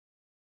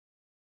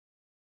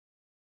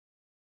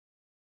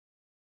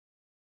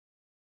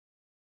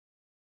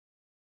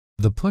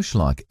The push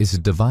lock is a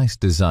device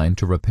designed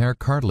to repair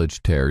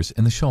cartilage tears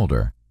in the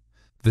shoulder.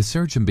 The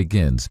surgeon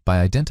begins by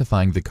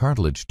identifying the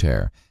cartilage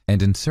tear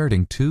and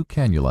inserting 2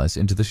 cannulas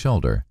into the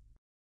shoulder.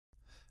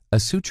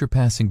 A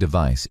suture-passing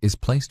device is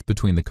placed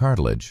between the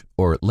cartilage,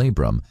 or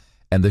labrum,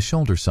 and the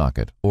shoulder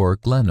socket, or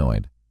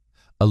glenoid.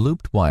 A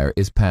looped wire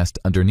is passed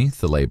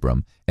underneath the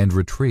labrum and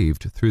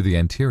retrieved through the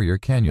anterior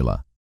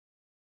cannula.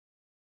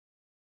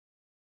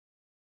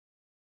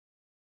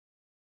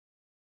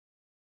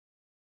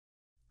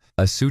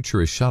 A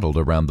suture is shuttled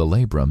around the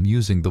labrum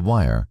using the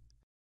wire.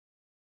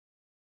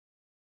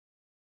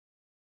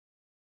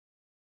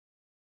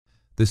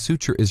 The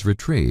suture is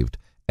retrieved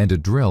and a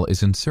drill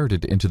is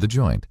inserted into the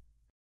joint.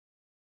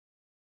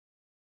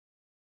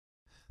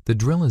 The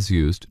drill is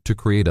used to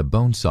create a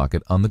bone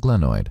socket on the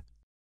glenoid.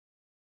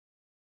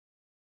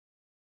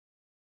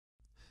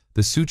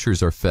 The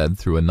sutures are fed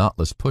through a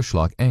knotless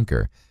push-lock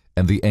anchor,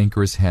 and the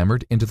anchor is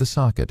hammered into the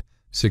socket,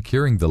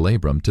 securing the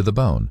labrum to the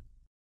bone.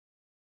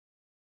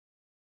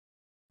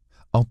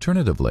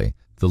 Alternatively,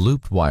 the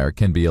looped wire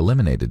can be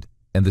eliminated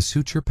and the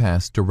suture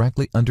passed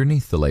directly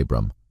underneath the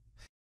labrum.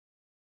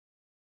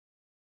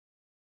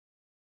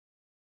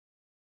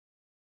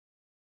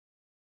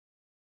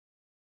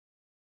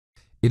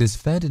 It is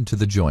fed into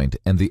the joint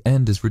and the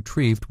end is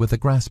retrieved with a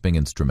grasping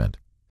instrument.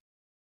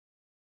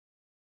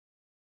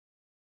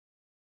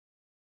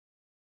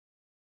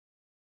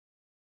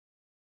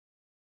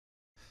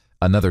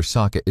 Another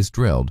socket is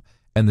drilled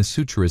and the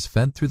suture is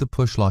fed through the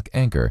push-lock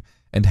anchor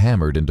and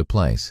hammered into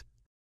place.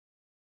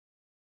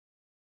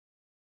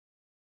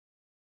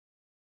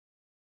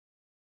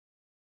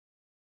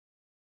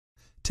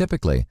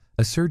 Typically,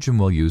 a surgeon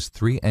will use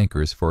 3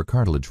 anchors for a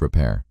cartilage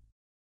repair.